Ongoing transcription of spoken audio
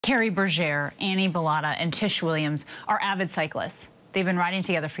Keri Bergere, Bilotta and Tisch Williams are avid cyclists. They've been riding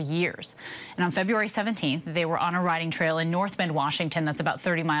together for years. And on February 17th, they were on a riding trail in North Bend, Washington, that's about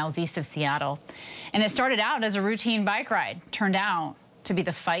 30 miles east of Seattle. And it started out as a routine bike ride, turned out to be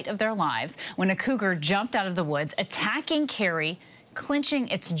the fight of their lives when a cougar jumped out of the woods, attacking Keri, clenching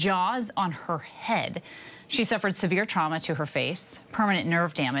its jaws on her head. She suffered severe trauma to her face, permanent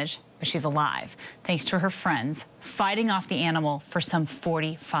nerve damage, but she's alive, thanks to her friends fighting off the animal for some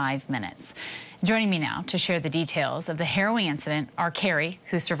 45 minutes. Joining me now to share the details of the harrowing incident are Keri,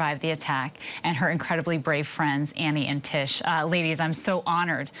 who survived the attack, and her incredibly brave friends, Annie and Tish. Ladies, I'm so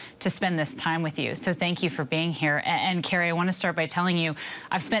honored to spend this time with you, so thank you for being here. And Keri, I want to start by telling you,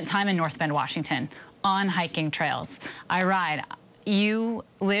 I've spent time in North Bend, Washington, on hiking trails. I ride. You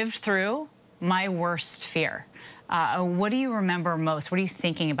lived through my worst fear. What do you remember most? What are you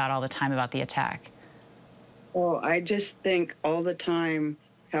thinking about all the time about the attack? Well, I just think all the time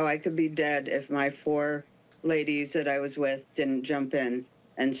how I could be dead if my 4 ladies that I was with didn't jump in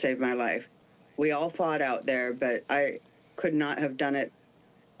and save my life. We all fought out there, but I could not have done it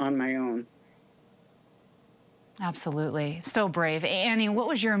on my own. Absolutely. So brave. Annie, what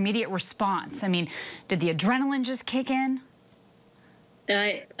was your immediate response? I mean, did the adrenaline just kick in?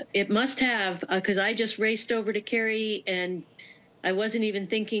 It must have, because I just raced over to Keri and I wasn't even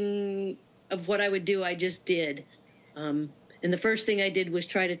thinking of what I would do. I just did. And the first thing I did was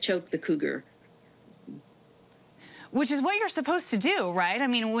try to choke the cougar. Which is what you're supposed to do, right? I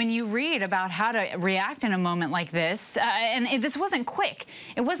mean, when you read about how to react in a moment like this, and this wasn't quick.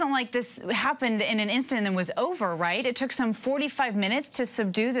 It wasn't like this happened in an instant and then was over, right? It took some 45 minutes to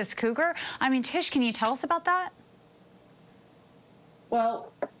subdue this cougar. I mean, Tish, can you tell us about that?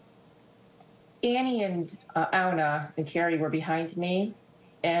 Well, Annie and Auna and Keri were behind me,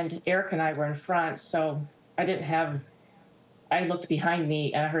 and Eric and I were in front, so I looked behind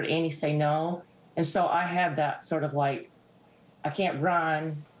me and I heard Annie say no. And so I had that sort of like, I can't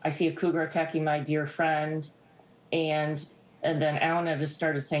run. I see a cougar attacking my dear friend. And then Auna just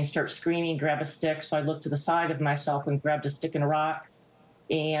started saying, start screaming, grab a stick. So I looked to the side of myself and grabbed a stick and a rock.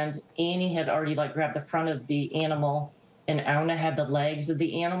 And Annie had already like grabbed the front of the animal, and Auna had the legs of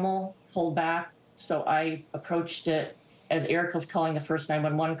the animal pulled back. So I approached it as Eric was calling the first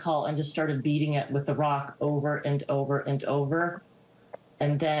 911 call and just started beating it with the rock over and over and over.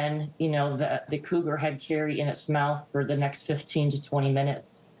 And then, you know, the cougar had Keri in its mouth for the next 15 to 20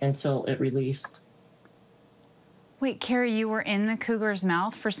 minutes until it released. Wait, Keri, you were in the cougar's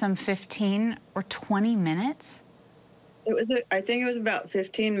mouth for some 15 or 20 minutes? I think it was about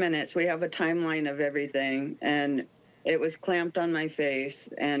 15 minutes. We have a timeline of everything, and it was clamped on my face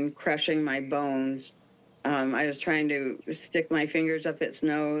and crushing my bones. I was trying to stick my fingers up its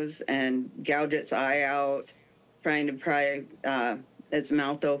nose and gouge its eye out, trying to pry its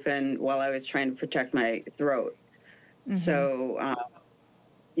mouth open while I was trying to protect my throat. Mm-hmm. So,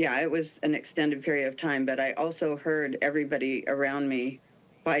 yeah, it was an extended period of time, but I also heard everybody around me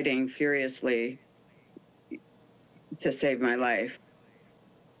fighting furiously to save my life.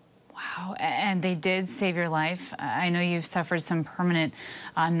 Wow, and they did save your life. I know you've suffered some permanent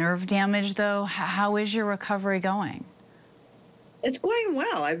nerve damage, though. How is your recovery going? It's going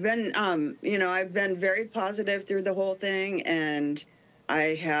well. I've been, you know, I've been very positive through the whole thing, and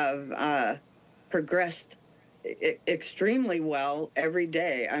I have progressed extremely well every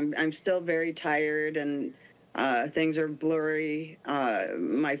day. I'm still very tired, and things are blurry.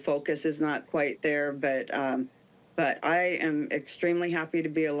 My focus is not quite there, but I am extremely happy to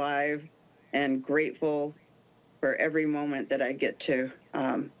be alive and grateful for every moment that I get to,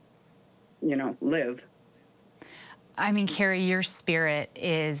 you know, live. I mean, Keri, your spirit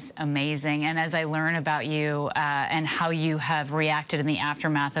is amazing. And as I learn about you and how you have reacted in the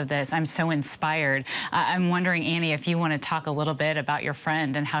aftermath of this, I'm so inspired. I'm wondering, Annie, if you want to talk a little bit about your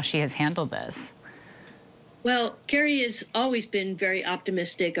friend and how she has handled this. Well, Keri has always been very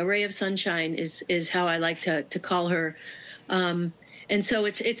optimistic. A ray of sunshine is how I like to call her. And so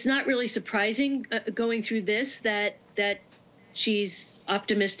it's not really surprising going through this that she's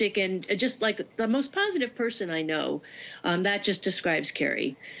optimistic and just like the most positive person I know. That just describes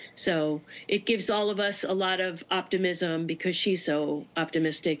Keri. So it gives all of us a lot of optimism because she's so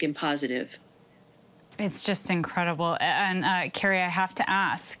optimistic and positive. It's just incredible. And Keri, I have to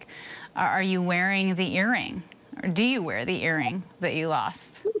ask, are you wearing the earring? Or do you wear the earring that you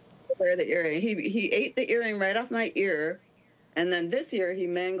lost? I wear the earring. He ate the earring right off my ear. And then this ear he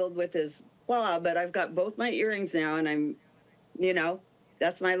mangled with his claw, but I've got both my earrings now, and I'm, you know,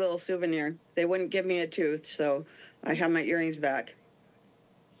 that's my little souvenir. They wouldn't give me a tooth, so I have my earrings back.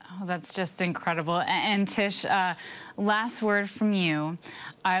 Oh, that's just incredible. And Tish, last word from you.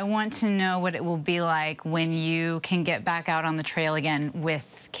 I want to know what it will be like when you can get back out on the trail again with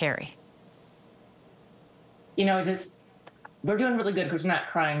Keri. You know, we're doing really good because we're not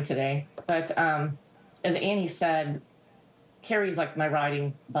crying today. But as Annie said, Keri's like my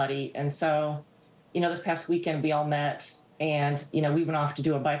riding buddy. And so, you know, this past weekend we all met and, you know, we went off to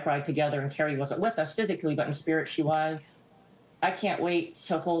do a bike ride together and Keri wasn't with us physically, but in spirit she was. I can't wait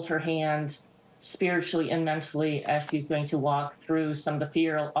to hold her hand spiritually and mentally as she's going to walk through some of the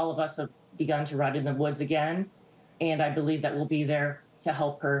fear. All of us have begun to ride in the woods again. And I believe that we'll be there to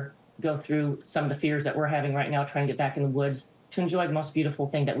help her go through some of the fears that we're having right now, trying to get back in the woods to enjoy the most beautiful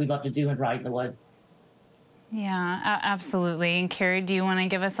thing that we love to do and ride in the woods. Yeah, absolutely. And Keri, do you want to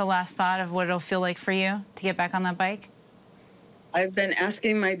give us a last thought of what it'll feel like for you to get back on that bike? I've been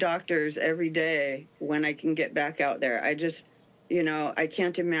asking my doctors every day when I can get back out there. You know, I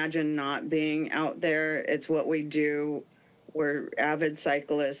can't imagine not being out there. It's what we do. We're avid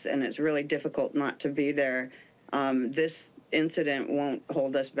cyclists, and it's really difficult not to be there. This incident won't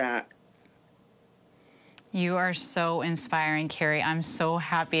hold us back. You are so inspiring, Keri. I'm so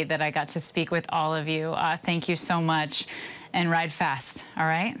happy that I got to speak with all of you. Thank you so much. And ride fast, all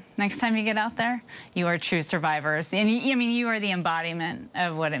right? Next time you get out there, you are true survivors. And you are the embodiment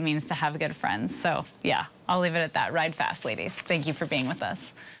of what it means to have good friends. So, yeah, I'll leave it at that. Ride fast, ladies. Thank you for being with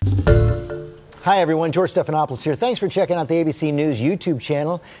us. Hi, everyone. George Stephanopoulos here. Thanks for checking out the ABC News YouTube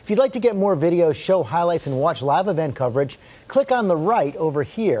channel. If you'd like to get more videos, show highlights, and watch live event coverage, click on the right over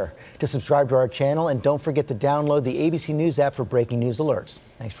here to subscribe to our channel. And don't forget to download the ABC News app for breaking news alerts.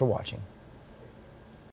 Thanks for watching.